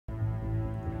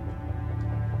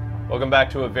Welcome back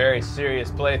to a very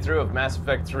serious playthrough of Mass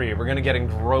Effect 3. We're gonna get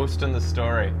engrossed in the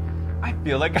story. I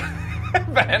feel like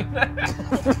Ben.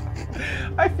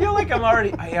 I feel like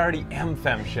I already am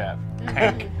Fem Shep.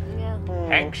 Hank. Yeah.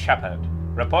 Hank Shepard,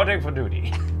 reporting for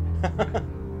duty.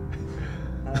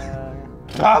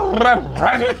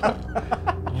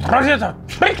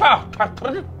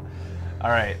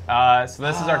 Alright, so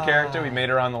this is our character. We made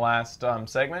her on the last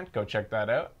segment. Go check that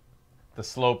out. The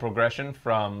slow progression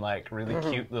from like really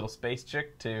cute little space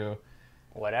chick to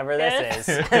whatever this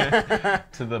is.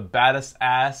 to the baddest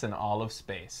ass in all of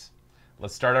space.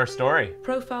 Let's start our story.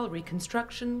 Profile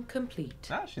reconstruction complete.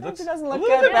 Ah, she looks doesn't look a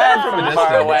little bit bad better from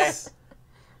far away.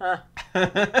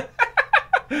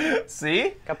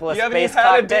 See? Couple of you haven't space even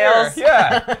had a cocktails. beer.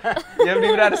 Yeah. You haven't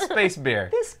even had a space beer.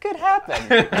 This could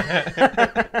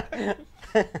happen.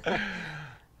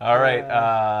 All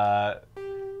right.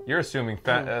 You're assuming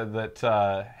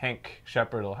that Hank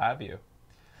Shepard will have you.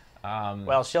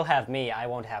 Well, she'll have me. I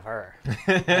won't have her.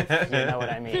 If you know what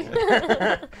I mean.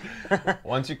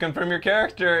 Once you confirm your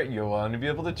character, you'll only be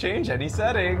able to change any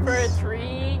settings. For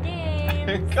 3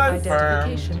 games. Confirmed.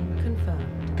 Identification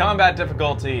confirmed. Combat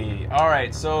difficulty. All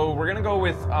right, so we're gonna go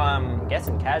with I'm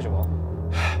guessing casual.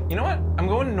 You know what? I'm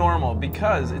going normal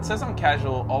because it says on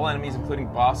casual, all enemies, including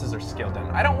bosses, are scaled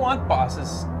down. I don't want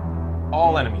bosses.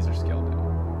 All enemies are scaled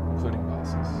down, including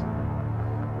bosses,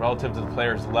 relative to the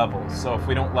player's level. So if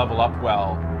we don't level up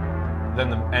well, then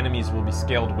the enemies will be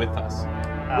scaled with us.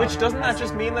 Which doesn't that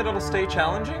just mean that it'll stay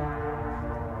challenging?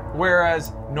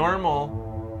 Whereas normal,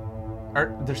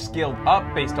 they're scaled up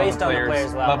based on the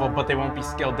player's level, but they won't be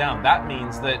scaled down. That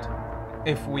means that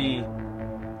if we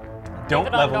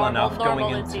don't level enough going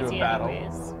into a battle.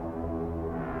 Anyways.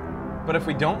 But if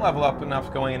we don't level up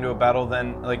enough going into a battle,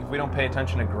 then like if we don't pay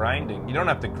attention to grinding, you don't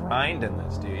have to grind in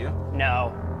this, do you?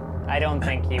 No, I don't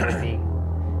think you would be.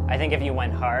 I think if you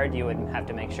went hard, you would have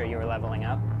to make sure you were leveling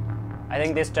up. I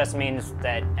think this just means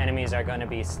that enemies are going to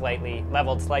be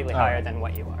leveled slightly higher than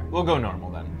what you are. We'll go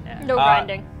normal then. Yeah. No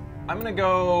grinding. I'm gonna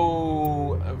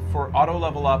go for auto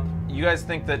level up. You guys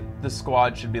think that the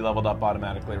squad should be leveled up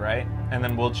automatically, right? And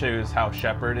then we'll choose how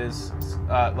Shepard is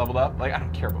leveled up. Like, I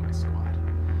don't care about my squad.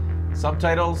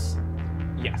 Subtitles,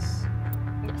 yes.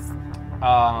 Yes.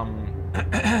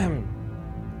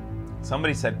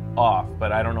 Somebody said off,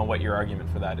 but I don't know what your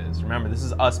argument for that is. Remember, this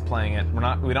is us playing it.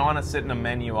 We don't want to sit in a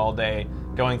menu all day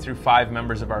going through 5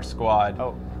 members of our squad.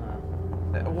 Oh.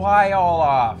 Why all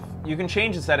off? You can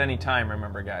change this at any time,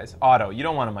 remember, guys. Auto, you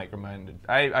don't want to micromanage it.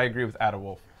 I agree with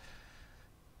Adawolf.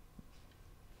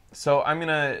 So I'm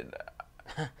gonna...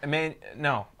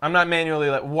 No, I'm not manually...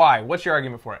 Why? What's your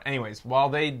argument for it? Anyways, while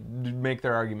they make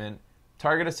their argument,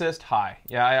 target assist, high.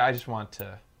 Yeah, I just want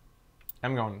to...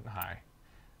 I'm going high.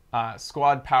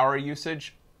 Squad power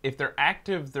usage, if they're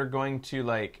active, they're going to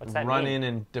like run in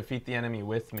and defeat the enemy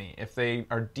with me. If they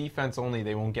are defense only,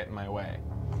 they won't get in my way.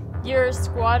 Your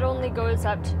squad only goes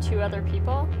up to 2 other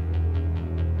people?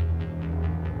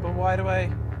 But why do I...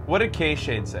 What did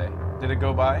K-Shade say? Did it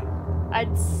go by?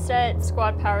 I'd set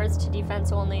squad powers to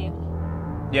defense only.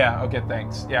 Yeah, okay,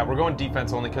 thanks. Yeah, we're going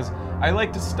defense only because I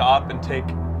like to stop and take,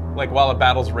 like while a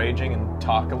battle's raging and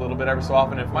talk a little bit every so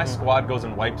often. If my squad goes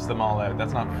and wipes them all out,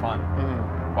 that's not fun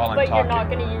while I'm talking. But you're not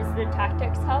going to use the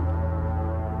tactics hub?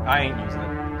 I ain't using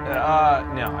it.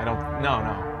 No, I don't.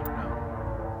 No.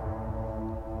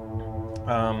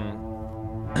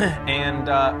 And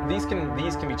these can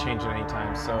be changed at any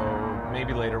time, so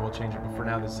maybe later we'll change it, but for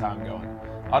now this is how I'm going.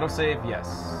 Autosave,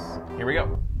 yes. Here we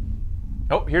go.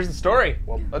 Oh, here's the story.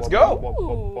 Let's go.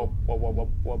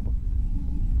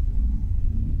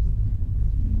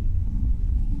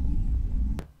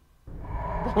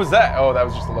 What was that? Oh, that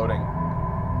was just loading.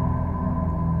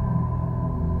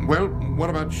 Well, what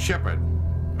about Shepard?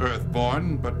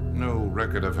 Earthborn, but no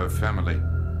record of her family.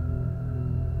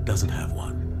 Doesn't have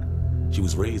one. She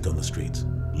was raised on the streets,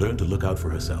 learned to look out for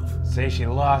herself. Say she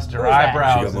lost her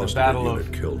eyebrows in the most battle of,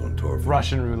 her killed on Torf.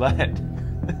 Russian roulette.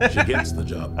 She gets the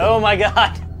job done. Oh my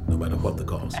god! No matter what the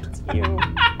cost. That's you.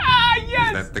 Yes!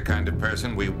 Is that the kind of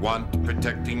person we want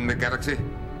protecting the galaxy?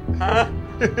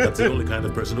 That's the only kind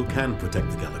of person who can protect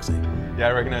the galaxy. Yeah,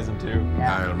 I recognize him too.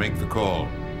 I'll make the call.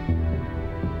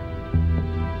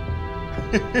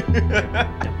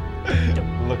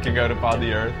 Looking out upon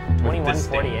the Earth.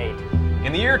 2148.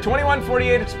 In the year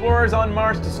 2148, explorers on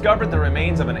Mars discovered the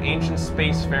remains of an ancient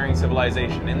spacefaring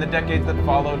civilization. In the decades that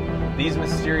followed, these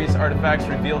mysterious artifacts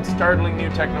revealed startling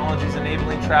new technologies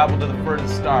enabling travel to the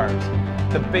furthest stars.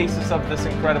 The basis of this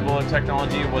incredible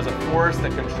technology was a force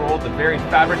that controlled the very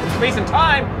fabric of space and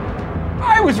time.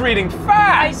 I was reading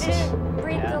fast! I didn't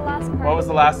read the last part. What was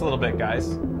the last little bit,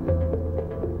 guys?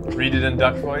 Read it in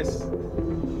duck voice.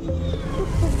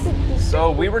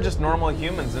 So we were just normal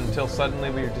humans until suddenly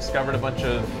we discovered a bunch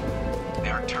of...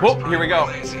 Oh, here we go.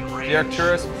 The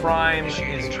Arcturus Prime is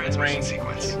in range.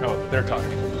 Oh, they're talking.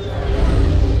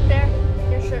 There,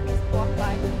 your shirt just walked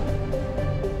by.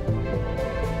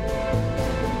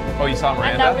 Oh, you saw And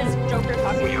Miranda? that was Joker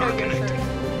talking We are about your connected. shirt.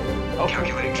 Oh.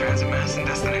 Calculating transit mass and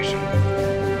destination.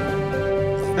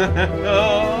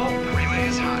 Oh. The relay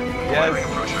is hot. Yes. Firing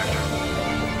approach vector.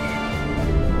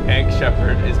 Hank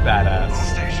Shepard is All badass.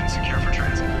 stations secure for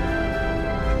transit.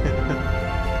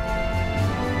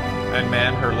 And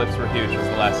man, her lips were huge was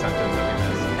the last sentence that we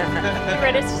missed. The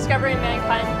greatest discovery of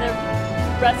mankind, the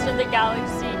rest of the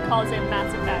galaxy calls it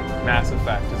Mass Effect. Mass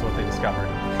Effect is what they discovered.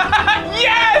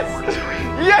 Yes!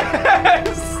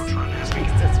 Yes!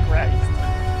 Jesus Christ.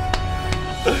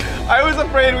 I was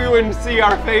afraid we wouldn't see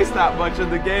our face that much in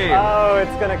the game. Oh,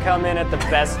 it's gonna come in at the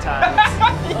best times.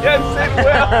 Yes, it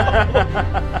will.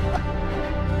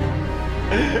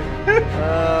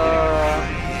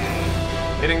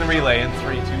 Hitting the relay in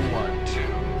 3, 2, 1.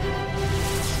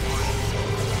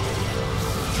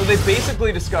 So they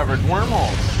basically discovered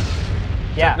wormholes.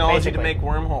 Yeah, Technology basically. to make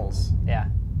wormholes. Yeah.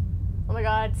 Oh my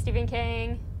god, Stephen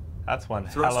King. That's one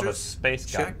hell of a Thrusters, space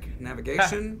guy. check.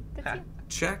 Navigation, That's you.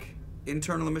 check.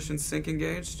 Internal emissions sync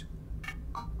engaged.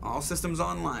 All systems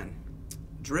online.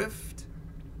 Drift,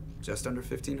 just under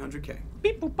 1500K.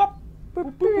 Beep, boop, bop. Boop,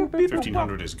 boop, boop, beep, boop,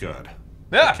 1500 is good.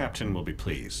 Yeah. The captain will be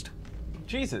pleased.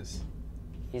 Jesus.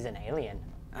 He's an alien.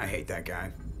 I hate that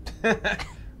guy.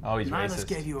 Oh, he's Nihilus racist.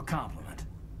 gave you a compliment,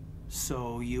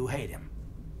 so you hate him.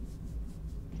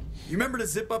 You remember to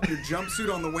zip up your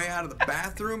jumpsuit on the way out of the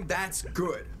bathroom? That's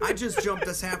good. I just jumped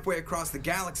us halfway across the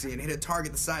galaxy and hit a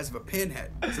target the size of a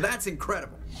pinhead. So that's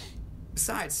incredible.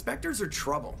 Besides, Spectres are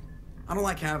trouble. I don't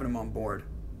like having them on board.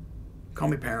 Call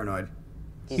me paranoid.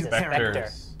 He's a specter.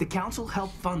 Spectres. The council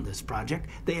helped fund this project.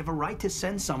 They have a right to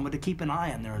send someone to keep an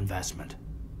eye on their investment.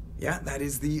 Yeah, that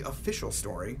is the official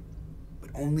story. But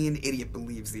only an idiot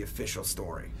believes the official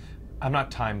story. I'm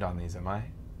not timed on these, am I?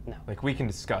 No. Like, we can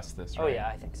discuss this, right? Oh yeah,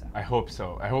 I think so. I hope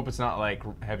so. I hope it's not like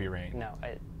heavy rain. No,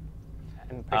 I'm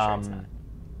pretty sure it's not.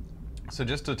 So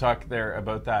just to talk there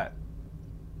about that,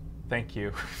 thank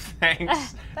you. Thanks.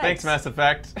 Thanks, Thanks. Mass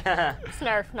Effect.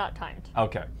 Snarf, not timed.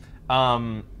 Okay.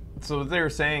 So they were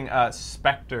saying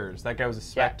specters. That guy was a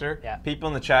specter. yeah. People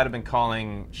in the chat have been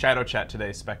calling Shadow Chat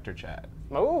today Spectre Chat.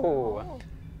 Oh.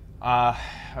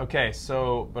 Okay,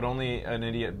 so, but only an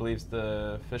idiot believes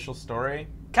the official story?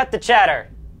 Cut the chatter.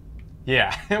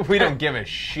 Yeah, we don't give a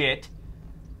shit.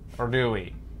 Or do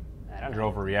we? I don't You're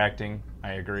know. overreacting.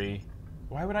 I agree.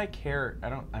 Why would I care? I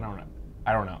don't know.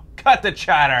 I don't know. Cut the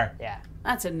chatter! Yeah.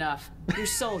 That's enough. Your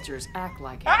soldiers act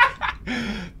like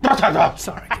it.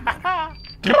 Sorry, Commander.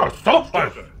 You're so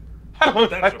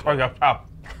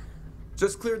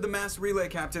Just cleared the mass relay,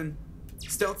 Captain.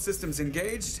 Stealth systems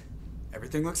engaged.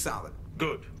 Everything looks solid.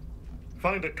 Good.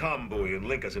 Find a comm buoy and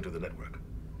link us into the network.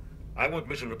 I want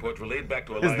mission reports relayed back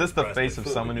to Is Alliance this the brass face of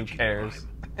before someone we who reach cares?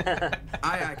 Prime.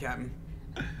 Aye, Captain.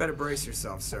 Better brace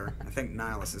yourself, sir. I think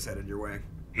Nihilus is headed your way.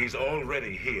 He's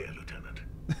already here, Lieutenant.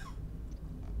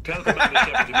 Tell Commander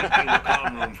Shepard to meet me in the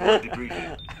comm room for a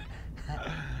debriefing.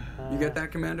 You get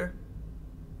that, Commander?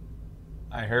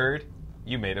 I heard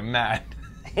you made him mad.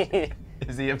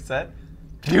 Is he upset?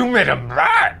 You made him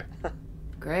mad!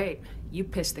 Great. You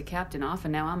pissed the captain off,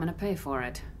 and now I'm gonna pay for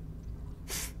it.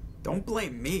 Don't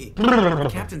blame me. The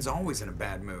Captain's always in a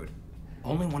bad mood.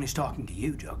 Only when he's talking to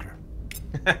you, Joker.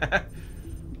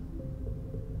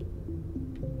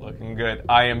 Looking good.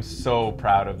 I am so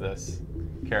proud of this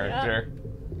character.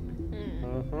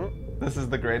 This is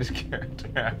the greatest character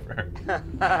ever.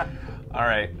 All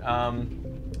right.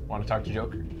 Want to talk to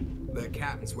Joker? The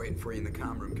Captain's waiting for you in the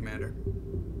comm room, Commander.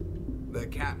 The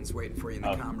Captain's waiting for you in the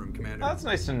comm room, Commander. That's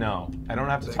nice to know. I don't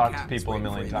have to The talk to captain's people a waiting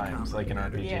million for you in the times comm like in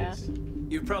room,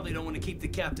 RPGs. You probably don't want to keep the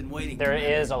captain waiting. There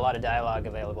Commander. is a lot of dialogue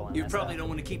available in You this. probably though. don't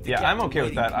want to keep the Yeah, captain I'm okay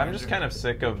with waiting, that. I'm just Commander. kind of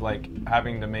sick of like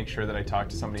having to make sure that I talk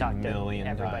to somebody Talk a to million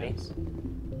everybody. times.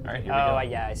 All right, here we Oh, go.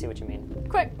 yeah, I see what you mean.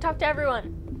 Quick, talk to everyone.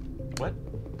 What?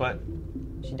 But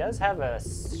She does have a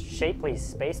shapely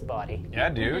space body. yeah,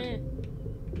 dude.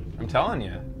 I'm telling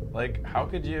you. Like, how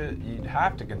could you? You'd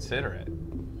have to consider it.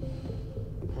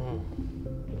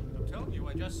 I'm telling you,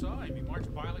 I just saw him. He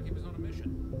marched by like he was on a mission.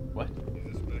 What?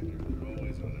 He's a Spectre. They're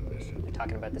always on a mission. They're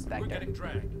talking about this back We're there. getting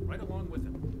dragged right along with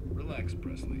him. Relax,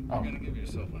 Presley. Oh. You're gonna give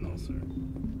yourself an ulcer.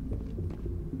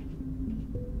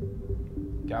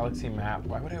 Galaxy map.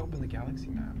 Why would I open the galaxy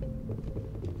map?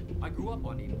 I grew up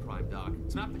on Eden Prime, Doc.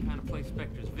 It's not the kind of place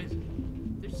Spectres visit.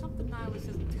 There's something Nihilus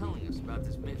isn't telling us about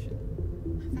this mission.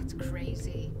 That's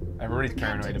crazy. Everybody's The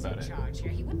paranoid captain's about in it. charge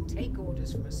here. He wouldn't take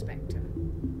orders from a Spectre.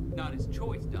 Not his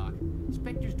choice, Doc.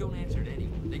 Spectres don't answer to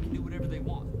anyone. They can do whatever they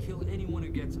want. Kill anyone who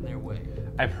gets in their way.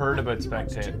 I've heard about Too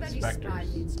much specters.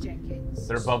 Spiders, Jenkins.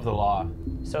 They're above the law.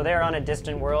 So they're on a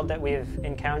distant world that we've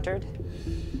encountered?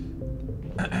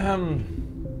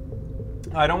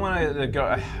 I don't want to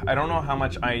go. I don't know how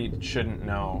much I shouldn't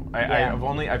know.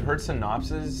 I've heard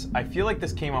synopses. I feel like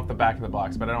this came off the back of the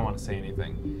box, but I don't want to say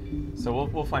anything. So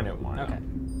we'll find out more. Okay.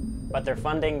 But they're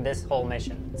funding this whole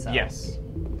mission. So Yes.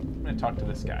 I'm gonna talk to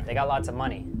this guy. they got lots of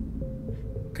money.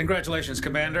 Congratulations,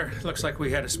 Commander. Looks like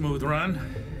we had a smooth run.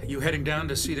 You heading down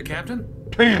to see the captain?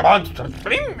 He wants to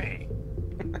see me.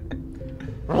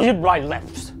 Right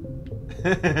left.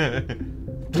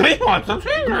 He wants to see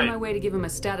I'm on me. my way to give him a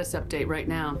status update right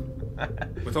now.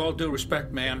 With all due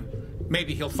respect, ma'am,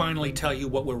 maybe he'll finally tell you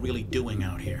what we're really doing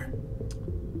out here.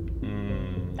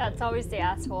 That's always the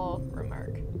asshole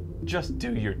remark. Just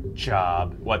do your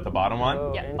job. What, the bottom one?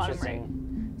 Oh, Yeah, bottom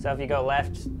interesting. So if you go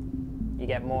left, you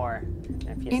get more.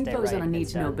 If you stay Info's right, on a it's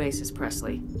need-to-know done. basis,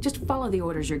 Presley. Just follow the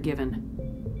orders you're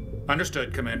given.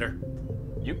 Understood, Commander.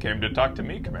 You came to talk to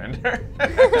me, Commander.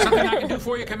 Something I can do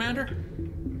for you, Commander?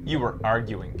 You were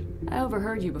arguing. I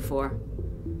overheard you before.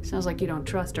 Sounds like you don't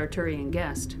trust our Turian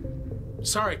guest.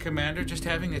 Sorry, Commander, just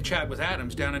having a chat with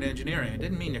Adams down at engineering. I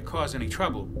didn't mean to cause any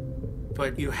trouble.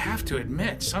 But you have to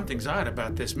admit, something's odd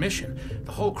about this mission.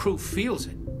 The whole crew feels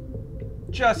it.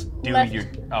 Just do Left, your...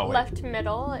 Oh, wait. left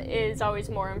middle is always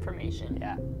more information.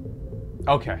 Yeah.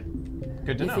 Okay.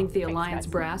 Good to You know. think the Thanks, Alliance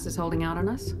guys. brass is holding out on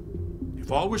us?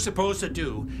 If all we're supposed to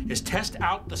do is test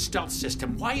out the stealth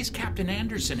system, why is Captain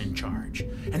Anderson in charge?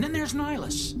 And then there's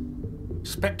Nihilus.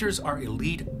 Spectres are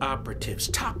elite operatives,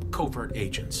 top covert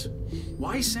agents.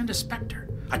 Why send a Spectre,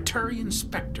 a Turian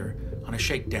Spectre, on a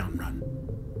shakedown run?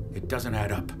 It doesn't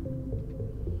add up.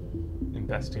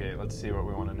 Investigate. Let's see what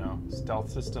we want to know. Stealth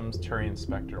systems, Turian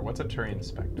Spectre. What's a Turian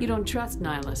Spectre? You don't trust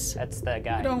Nihilus. That's the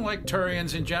guy. I don't like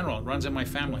Turians in general. It runs in my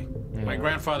family. My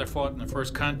grandfather fought in the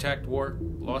First Contact War,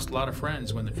 lost a lot of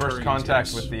friends when the First Turians contact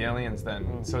hit us. with the aliens,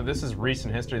 then. So this is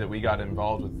recent history that we got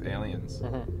involved with aliens.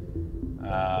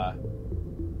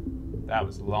 That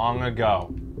was long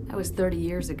ago. That was 30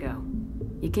 years ago.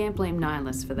 You can't blame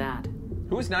Nihilus for that.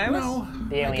 Who is Nihilus? No,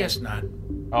 The I alien. guess not.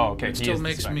 Oh, okay. It he still is the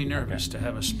makes me Spectre. nervous Okay. to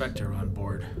have a Spectre on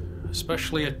board,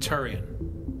 especially a Turian.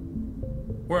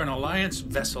 We're an Alliance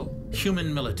vessel,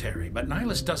 human military, but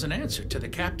Nihilus doesn't answer to the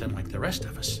captain like the rest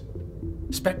of us.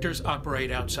 Spectres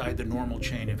operate outside the normal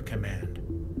chain of command,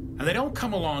 and they don't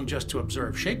come along just to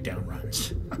observe shakedown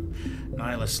runs.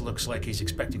 Nihilus looks like he's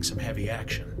expecting some heavy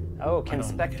action. Oh, I can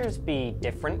don't like Spectres be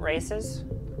different races?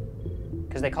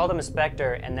 Because they called him a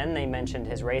Spectre, and then they mentioned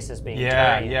his races being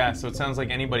Yeah, Turian. yeah. So it sounds like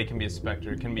anybody can be a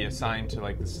Spectre. It can be assigned to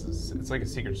like this. It's like a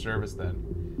Secret Service then.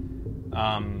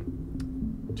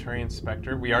 Turian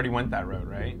Spectre. We already went that road,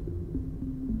 right?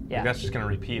 Yeah. Like, that's just gonna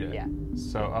repeat it. Yeah.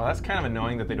 So that's kind of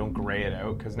annoying that they don't gray it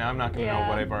out, because now I'm not gonna know Yeah.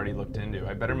 what I've already looked into.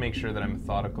 I better make sure that I'm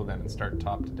methodical then and start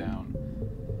top to down.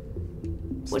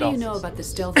 What do you Stealth know about the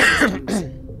systems. stealth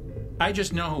systems? I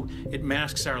just know it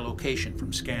masks our location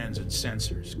from scans and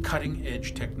sensors.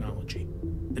 Cutting-edge technology.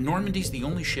 The Normandy's the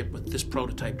only ship with this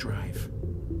prototype drive.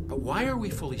 But why are we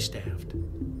fully staffed?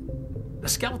 A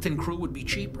skeleton crew would be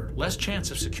cheaper. Less chance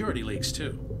of security leaks,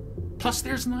 too. Plus,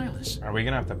 there's Nihilus. Are we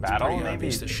gonna have to It's battle? pretty Maybe.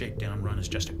 obvious the shakedown run is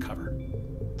just a cover.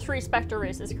 3 Spectre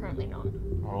races currently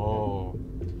known. Oh,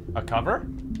 a cover?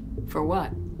 For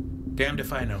what? Damned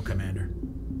if I know, Commander.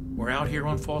 We're out here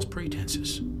on false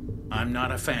pretenses. I'm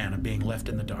not a fan of being left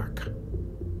in the dark.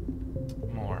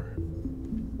 More.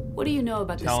 What do you know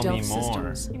about Tell the me stealth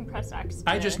more. systems? Impress X.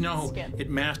 I just know Skip. it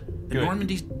masked the Good.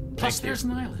 Normandy's. Plus, Thank you. there's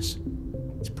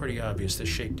Nihilus. It's pretty obvious this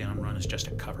shakedown run is just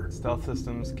a cover. Stealth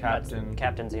systems, captain.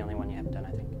 Captain's the only one you haven't done,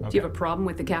 I think. Do you have a problem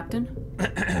with the captain?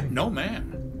 No,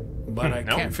 ma'am. But I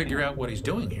No, can't figure out what he's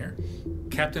doing here.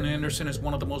 Captain Anderson is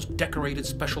one of the most decorated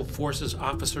Special Forces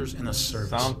officers in the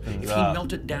service. Something's If he up.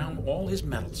 melted down all his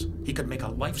medals, he could make a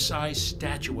life-size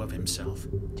statue of himself.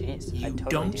 Jeez, You I'd totally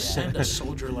don't do that. send a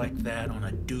soldier like that on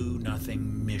a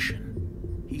do-nothing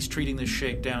mission. He's treating this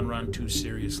shakedown run too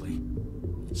seriously.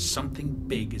 Something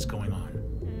big is going on.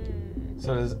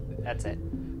 So does. That's it.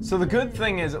 So the good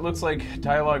thing is, it looks like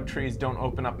dialogue trees don't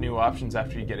open up new options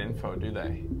after you get info, do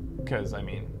they? Because I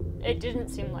mean. It didn't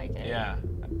seem like it. Yeah.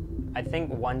 I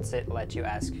think once it lets you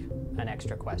ask an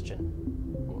extra question.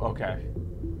 Okay.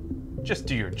 Just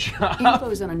do your job.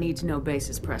 Info's on a need-to-know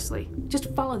basis, Presley.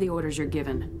 Just follow the orders you're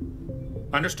given.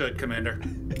 Understood, Commander.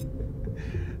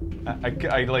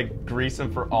 I like grease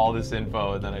him for all this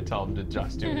info, and then I tell him to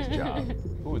just do his job.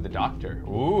 Ooh, the doctor.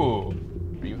 Ooh.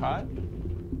 Are you hot?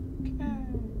 Okay.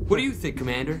 What do you think,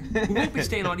 Commander? We won't be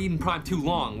staying on Eden Prime too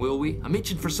long, will we? I'm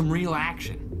itching for some real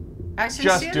action. I Just do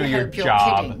sincerely your hope you're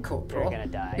job. kidding, Corporal. You're gonna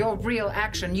die. Your real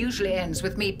action usually ends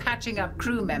with me patching up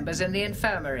crew members in the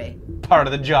infirmary. Part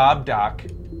of the job, Doc.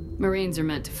 Marines are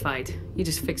meant to fight. You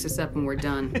just fix us up and we're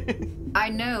done. I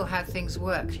know how things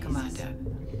work, Commander.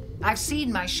 I've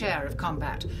seen my share of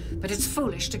combat, but it's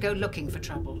foolish to go looking for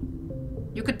trouble.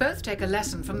 You could both take a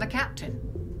lesson from the captain.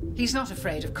 He's not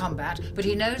afraid of combat, but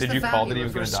he knows Did the you call that value he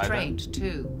of was gonna die then? restraint,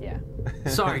 too. Yeah.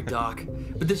 Sorry, Doc,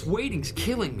 but this waiting's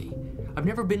killing me. I've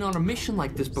never been on a mission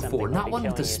like this before, Something will not be one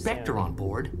with killing a you Spectre soon. on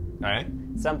board. Alright.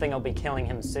 Something will be killing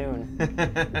him soon.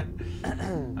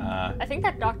 I think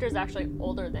that doctor's actually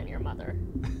older than your mother.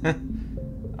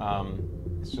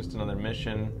 It's just another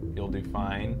mission. You'll do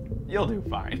fine. You'll do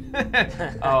fine.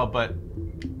 Oh, but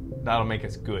that'll make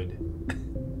us good.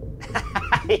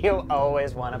 You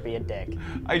always want to be a dick.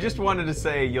 I just wanted to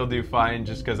say you'll do fine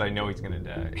just because I know he's gonna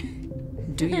die.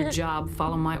 Do your job,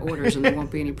 follow my orders, and there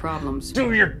won't be any problems.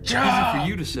 Do your job! Easy for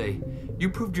you to say. You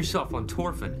proved yourself on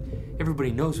Torfin.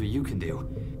 Everybody knows what you can do.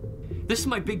 This is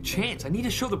my big chance. I need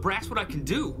to show the brass what I can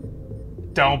do.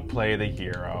 Don't play the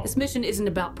hero. This mission isn't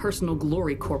about personal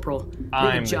glory, Corporal. We have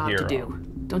I'm a the job to hero. do.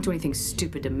 Don't do anything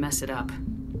stupid to mess it up.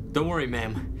 Don't worry,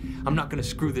 ma'am. I'm not gonna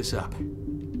screw this up.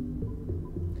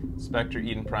 Spectre,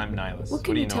 Eden Prime, Nihilus. What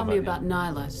can do you know tell me him? about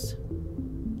Nihilus?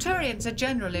 Turians are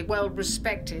generally well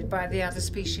respected by the other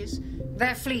species.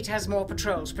 Their fleet has more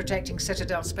patrols protecting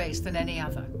Citadel space than any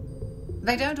other.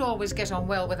 They don't always get on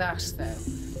well with us,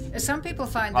 though. Some people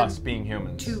find them Us being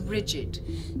humans. too rigid.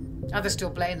 Others still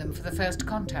blame them for the First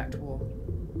Contact War.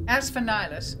 As for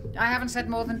Nihilus, I haven't said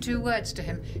more than 2 words to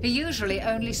him. He usually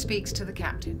only speaks to the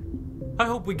captain. I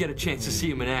hope we get a chance to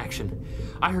see him in action.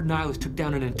 I heard Nihilus took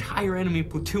down an entire enemy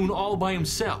platoon all by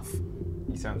himself.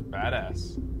 He sounds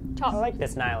badass. I like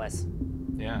this Nihilus.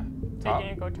 Yeah. Are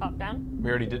you gonna go top down? We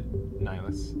already did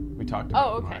Nihilus. We talked about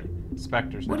Oh, him okay. already.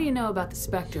 Spectres What now. do you know about the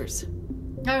Spectres?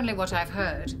 Only what I've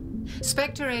heard.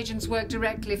 Spectre agents work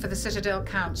directly for the Citadel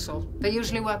Council. They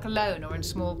usually work alone or in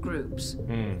small groups.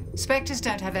 Spectres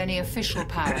don't have any official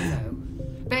power, though.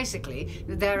 Basically,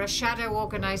 they're a shadow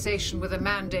organization with a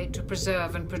mandate to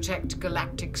preserve and protect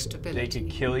galactic They stability. could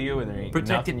kill you and there ain't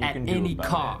Protect nothing it you at can do any about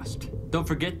cost. Don't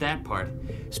forget that part.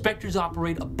 Spectres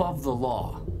operate above the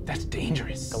law. it. That's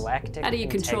dangerous. Galactic How do you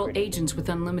control integrity. agents with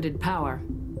unlimited power?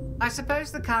 I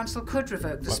suppose the Council could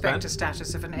revoke the What, Spectre Ben?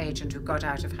 status of an agent who got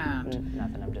out of hand.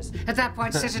 Nothing, I'm just... At that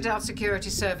point, Citadel Security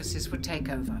Services would take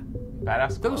over. Badass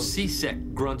Those clothes.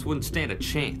 C-Sec grunts wouldn't stand a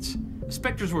chance. The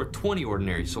Spectres were 20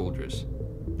 ordinary soldiers.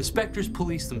 The Spectres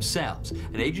police themselves.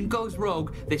 An agent goes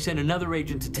rogue, they send another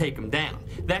agent to take him down.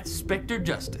 That's Spectre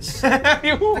justice. Who That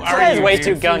are is you? way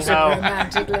too dude? Fuse gung-ho.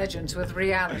 romantic legends with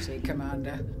reality,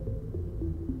 Commander.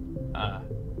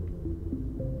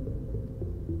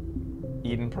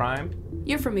 Eden Prime?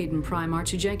 You're from Eden Prime,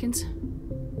 aren't you, Jenkins?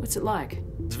 What's it like?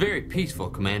 It's very peaceful,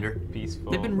 Commander.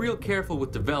 Peaceful. They've been real careful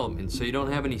with development, so you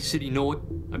don't have any city know it.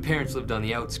 My parents lived on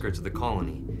the outskirts of the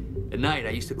colony. At night, I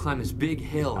used to climb this big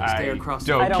hill and stare across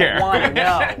don't I don't care. want to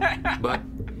know. But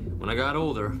when I got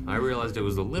older, I realized it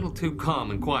was a little too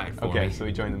calm and quiet for Okay, me. so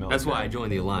he joined the military. That's why I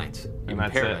joined the Alliance. And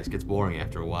that's Paradise it. gets boring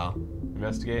after a while.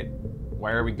 Investigate.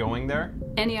 Why are we going there?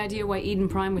 Any idea why Eden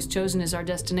Prime was chosen as our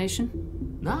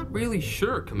destination? Not really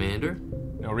sure, Commander.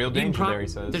 No real Eden danger Prime- there, he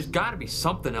says. There's got to be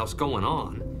something else going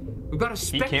on. We've got a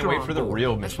Spectre can't wait on for the board.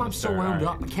 real That's mission why I'm to so start, wound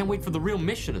alright. up. I can't wait for the real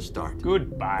mission to start.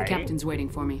 Goodbye. The captain's waiting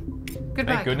for me.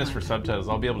 Goodbye, Thank goodness for Commander. subtitles.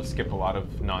 I'll be able to skip a lot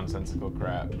of nonsensical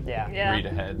crap. Yeah. Yeah. Read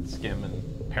ahead, skim,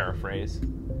 and paraphrase.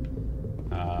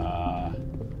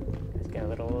 Let's get a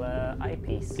little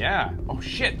eyepiece. Yeah. Oh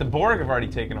shit, the Borg have already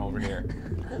taken over here.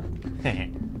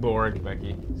 Borg,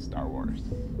 Becky, Star Wars.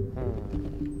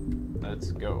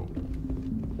 Let's go.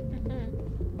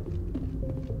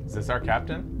 Is this our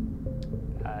captain?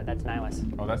 That's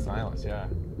Nihilus. Oh, that's Nihilus, yeah.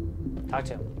 Talk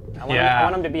to him. I want, Yeah. him. I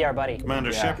want him to be our buddy.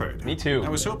 Commander Yeah, Shepard. me too. I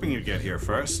was hoping you'd get here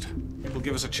first. It will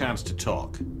give us a chance to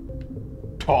talk.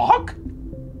 Talk?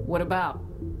 What about?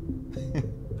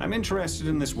 I'm interested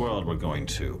in this world we're going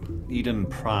to, Eden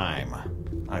Prime.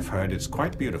 I've heard it's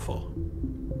quite beautiful.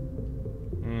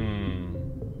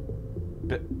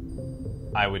 But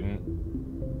I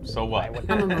wouldn't. So what?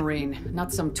 I'm a Marine,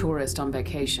 not some tourist on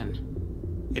vacation.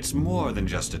 It's more than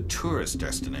just a tourist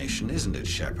destination, isn't it,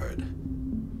 Shepard?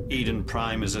 Eden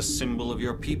Prime is a symbol of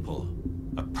your people,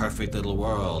 a perfect little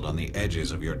world on the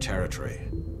edges of your territory.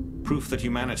 Proof that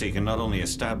humanity can not only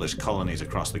establish colonies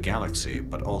across the galaxy,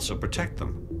 but also protect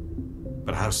them.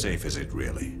 But how safe is it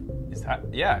really? Is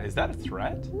that a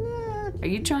threat? Are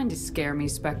you trying to scare me,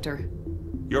 Spectre?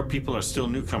 Your people are still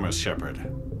newcomers, Shepard.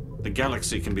 The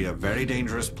galaxy can be a very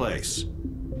dangerous place.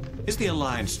 Is the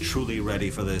Alliance truly ready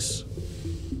for this?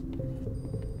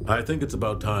 I think it's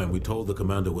about time we told the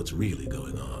commander what's really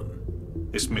going on.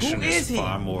 This mission is is he?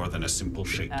 far more than a simple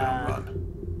shakedown run.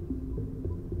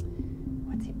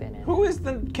 What's he been in? Who is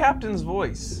the captain's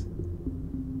voice?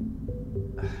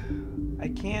 I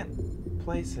can't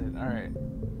place it. All right.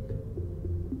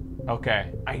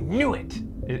 Okay, I knew it.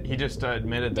 He just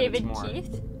admitted that David it's more.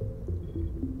 Keith?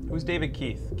 Who's David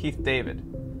Keith? Keith David.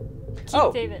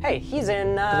 Oh, David. hey, he's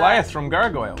in. Goliath from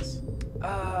Gargoyles.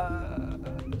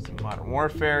 Some Modern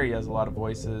Warfare. He has a lot of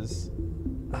voices.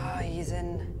 He's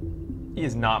in. He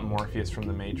is not Morpheus from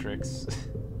The Matrix.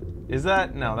 Is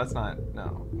that? No, that's not.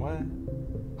 No. What?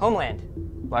 Homeland.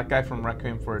 Black guy from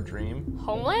Requiem for a Dream.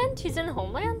 Homeland? He's in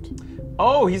Homeland?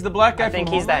 Oh, he's the black guy I think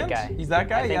from he's that Homeland? guy. He's that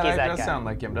guy? I think Yeah, he's that that does guy. sound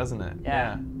like him, doesn't it?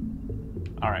 Yeah.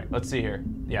 All right, let's see here.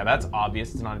 Yeah, that's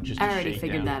obvious. It's not just a I already shakedown.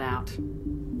 figured that out.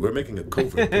 We're making a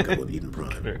covert pickup with Eden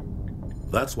Prime. Sure.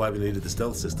 That's why we needed the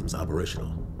stealth systems operational.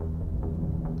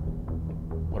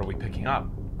 What are we picking up?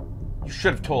 You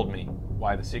should have told me.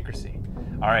 Why the secrecy?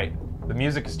 All right, the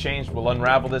music has changed. We'll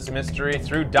unravel this mystery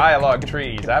through dialogue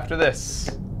trees after this.